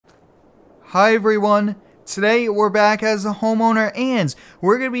Hi everyone, today we're back as a homeowner and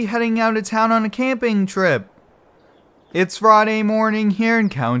we're going to be heading out of town on a camping trip. It's Friday morning here in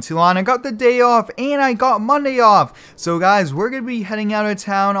County Line. I got the day off and I got Monday off. So guys, we're going to be heading out of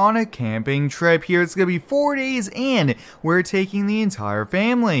town on a camping trip here. It's going to be 4 days and we're taking the entire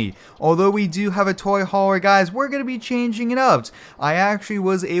family. Although we do have a toy hauler, guys, we're going to be changing it up. I actually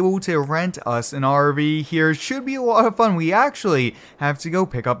was able to rent us an RV here. It should be a lot of fun. We actually have to go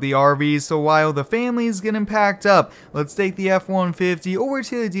pick up the RV. So while the family is getting packed up, let's take the F-150 over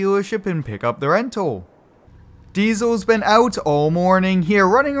to the dealership and pick up the rental. Diesel's been out all morning here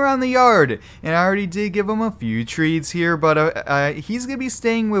running around the yard, and I already did give him a few treats here, but he's going to be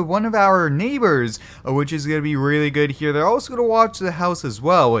staying with one of our neighbors, which is going to be really good here. They're also going to watch the house as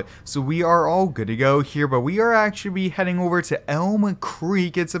well, so we are all good to go here, but we are actually be heading over to Elm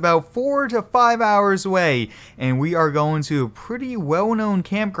Creek. It's about 4 to 5 hours away, and we are going to pretty well-known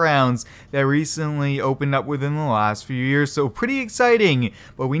campgrounds that recently opened up within the last few years, so pretty exciting,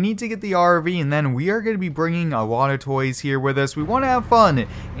 but we need to get the RV, and then we are going to be bringing a lot of toys here with us. We want to have fun,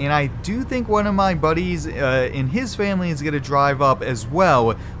 and I do think one of my buddies in his family is going to drive up as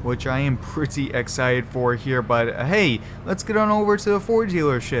well, which I am pretty excited for here. But hey, let's get on over to the Ford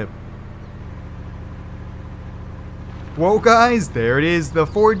dealership. Well guys, there it is. The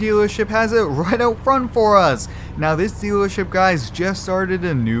Ford dealership has it right out front for us. Now this dealership, guys, just started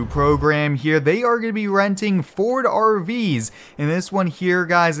a new program here. They are going to be renting Ford RVs, and this one here,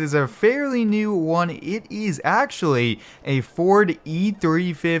 guys, is a fairly new one. It is actually a Ford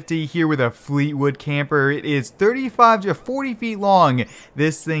E350 here with a Fleetwood camper. It is 35 to 40 feet long.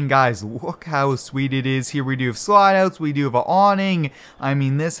 This thing, guys, look how sweet it is here. We do have slide outs, we do have an awning. I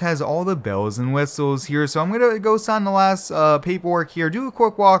mean, this has all the bells and whistles here. So I'm going to go sign the last paperwork here, do a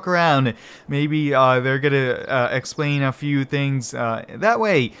quick walk around. Maybe they're going to explain a few things. That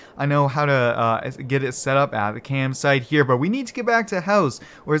way I know how to get it set up at the campsite here, but we need to get back to the house.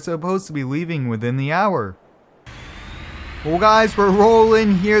 We're supposed to be leaving within the hour. Well guys, we're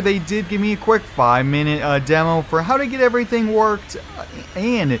rolling here. They did give me a quick 5-minute demo for how to get everything worked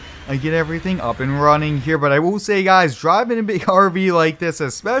and get everything up and running here. But I will say, guys, driving a big RV like this,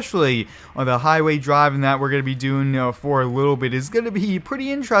 especially on the highway driving that we're going to be doing for a little bit, is going to be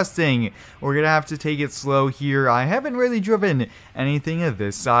pretty interesting. We're going to have to take it slow here. I haven't really driven anything of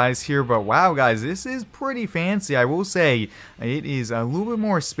this size here, but wow guys, this is pretty fancy. I will say it is a little bit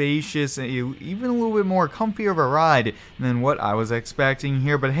more spacious, even a little bit more comfy of a ride than what I was expecting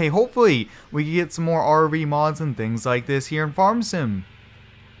here. But hey, hopefully we can get some more RV mods and things like this here in Farm Sim.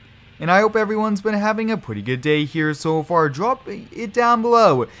 And I hope everyone's been having a pretty good day here so far. Drop it down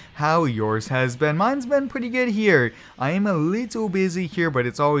below how yours has been. Mine's been pretty good here. I am a little busy here, but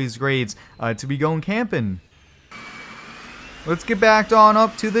it's always great to be going camping. Let's get back on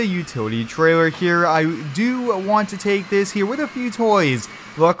up to the utility trailer here. I do want to take this here with a few toys.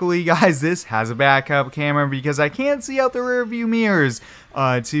 Luckily, guys, this has a backup camera because I can't see out the rear view mirrors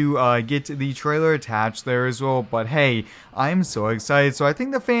to get the trailer attached there as well. But hey, I'm so excited. So I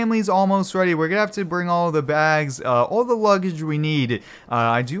think the family's almost ready. We're gonna have to bring all the bags, all the luggage we need.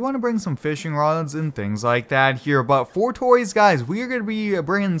 I do want to bring some fishing rods and things like that here. But for toys, guys, we are gonna be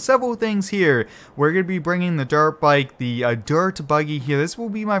bringing several things here. We're gonna be bringing the dirt bike, the dirt buggy here. This will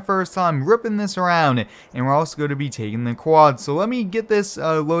be my first time ripping this around, and we're also going to be taking the quad. So let me get this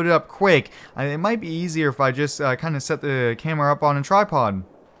loaded up quick. It might be easier if I just kind of set the camera up on a tripod.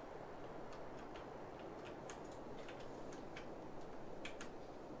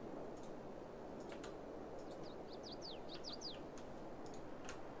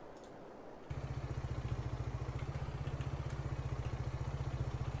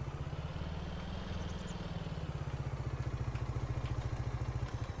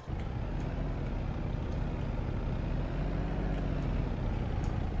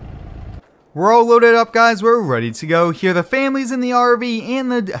 We're all loaded up, guys. We're ready to go here. The family's in the RV and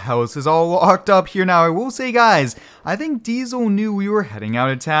the house is all locked up here. Now, I will say, guys, I think Diesel knew we were heading out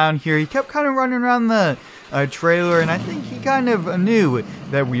of town here. He kept kind of running around the trailer, and I think he kind of knew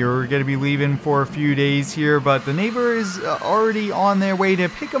that we were going to be leaving for a few days here. But the neighbor is already on their way to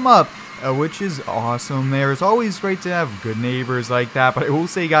pick him up, which is awesome there. It's always great to have good neighbors like that. But I will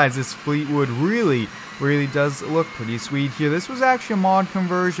say, guys, this Fleetwood really does look pretty sweet here. This was actually a mod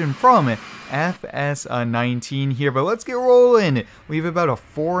conversion from FS19 here, but let's get rolling. We have about a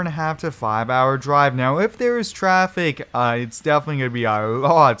 4.5 to 5 hour drive. Now, if there is traffic, it's definitely going to be a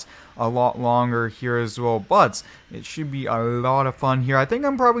lot longer here as well, but it should be a lot of fun here. I think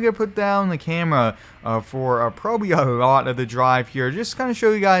I'm probably going to put down the camera for probably a lot of the drive here, just kind of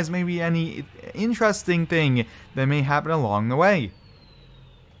show you guys maybe any interesting thing that may happen along the way.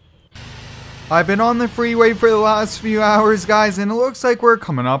 I've been on the freeway for the last few hours, guys, and it looks like we're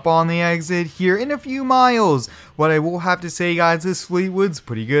coming up on the exit here in a few miles. What I will have to say, guys, this Fleetwood's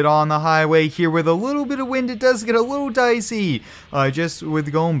pretty good on the highway here. With a little bit of wind, it does get a little dicey, just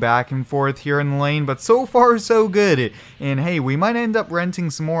with going back and forth here in the lane, but so far so good. And hey, we might end up renting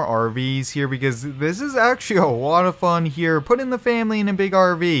some more RVs here, because this is actually a lot of fun here. Putting the family in a big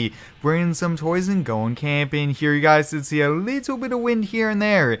RV, bringing some toys and going camping here. You guys can see a little bit of wind here and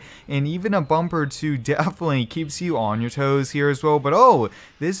there, and even a bumper too definitely keeps you on your toes here as well. But oh,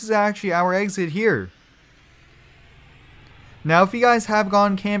 this is actually our exit here. Now, if you guys have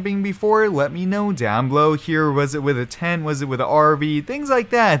gone camping before, let me know down below here. Was it with a tent? Was it with an RV? Things like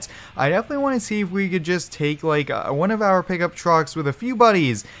that. I definitely want to see if we could just take like one of our pickup trucks with a few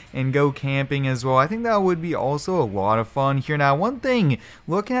buddies and go camping as well. I think that would be also a lot of fun here. Now, one thing,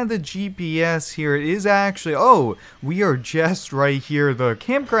 looking at the GPS here, it is actually, oh, we are just right here. The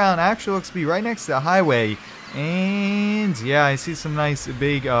campground actually looks to be right next to the highway. And yeah, I see some nice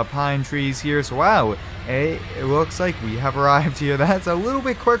big pine trees here. So wow, it looks like we have arrived here. That's a little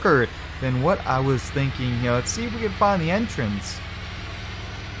bit quicker than what I was thinking here. Let's see if we can find the entrance.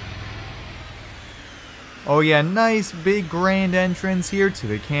 Oh yeah, nice big grand entrance here to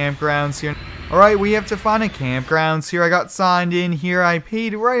the campgrounds here. Alright, we have to find a campgrounds here. I got signed in here. I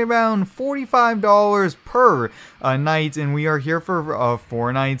paid right around $45 per night, and we are here for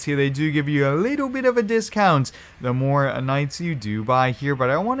 4 nights here. They do give you a little bit of a discount the more nights you do buy here, but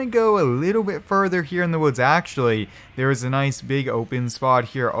I want to go a little bit further here in the woods. Actually, there is a nice big open spot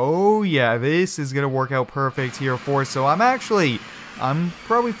here. Oh yeah, this is going to work out perfect here for us. So I'm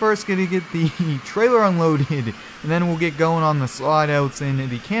probably first going to get the trailer unloaded, and then we'll get going on the slide outs and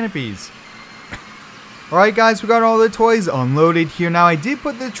the canopies. Alright guys, we got all the toys unloaded here. Now I did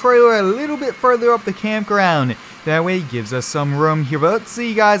put the trailer a little bit further up the campground. That way it gives us some room here. But let's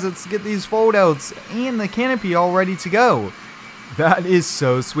see guys, let's get these fold outs and the canopy all ready to go. That is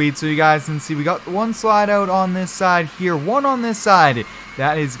so sweet. So you guys can see we got one slide out on this side here, one on this side.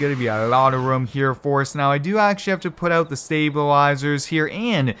 That is going to be a lot of room here for us. Now I do actually have to put out the stabilizers here,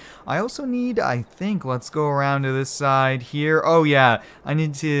 and I also need, I think, let's go around to this side here. Oh yeah, I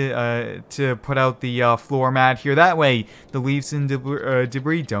need to put out the floor mat here. That way the leaves and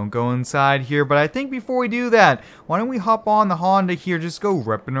debris don't go inside here. But I think before we do that, why don't we hop on the Honda here, just go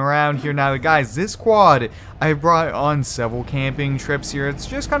ripping around here. Now guys, this quad I brought on several camping trips here. It's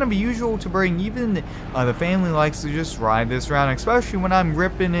just kind of usual to bring. Even the family likes to just ride this around, especially when I'm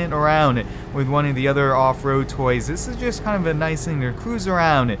ripping it around with one of the other off-road toys. This is just kind of a nice thing to cruise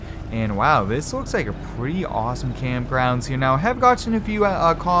around. And wow, this looks like a pretty awesome campgrounds here. Now I have gotten a few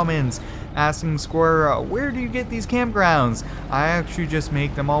comments asking Square, where do you get these campgrounds? I actually just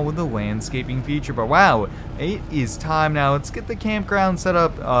make them all with the landscaping feature. But wow, it is time now. Let's get the campground set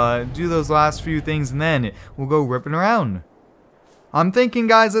up, do those last few things, and then we'll go ripping around. I'm thinking,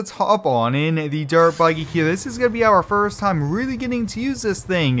 guys, let's hop on in the dirt buggy here. This is going to be our first time really getting to use this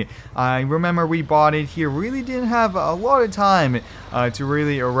thing. I remember we bought it here, really didn't have a lot of time to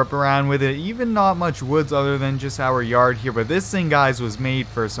really rip around with it. Even not much woods other than just our yard here. But this thing, guys, was made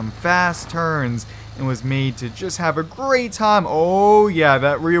for some fast turns and was made to just have a great time. Oh yeah,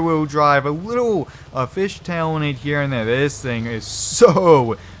 that rear wheel drive, a little fishtail in it here and there. This thing is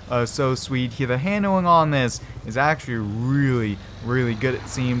so sweet here. The handling on this is actually really good, it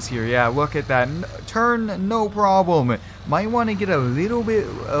seems here. Yeah, look at that. Turn no problem. Might want to get a little bit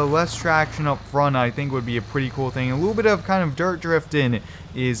less traction up front. I think would be a pretty cool thing. A little bit of kind of dirt drifting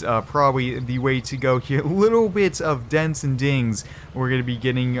is probably the way to go here. Little bits of dents and dings we're going to be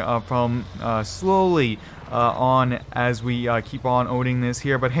getting from slowly on as we keep on owning this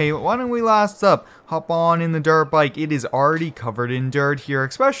here. But hey, why don't we last up, hop on in the dirt bike. It is already covered in dirt here,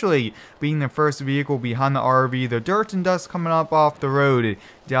 especially being the first vehicle behind the RV. The dirt and dust coming up off the road, it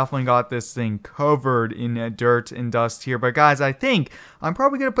definitely got this thing covered in dirt and dust here. But guys, I think I'm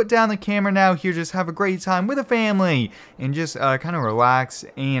probably going to put down the camera now here, just have a great time with a family and just kind of relax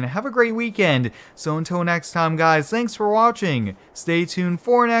and have a great weekend. So until next time, guys, thanks for watching. Stay tuned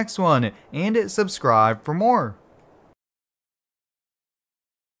for next one and subscribe for more.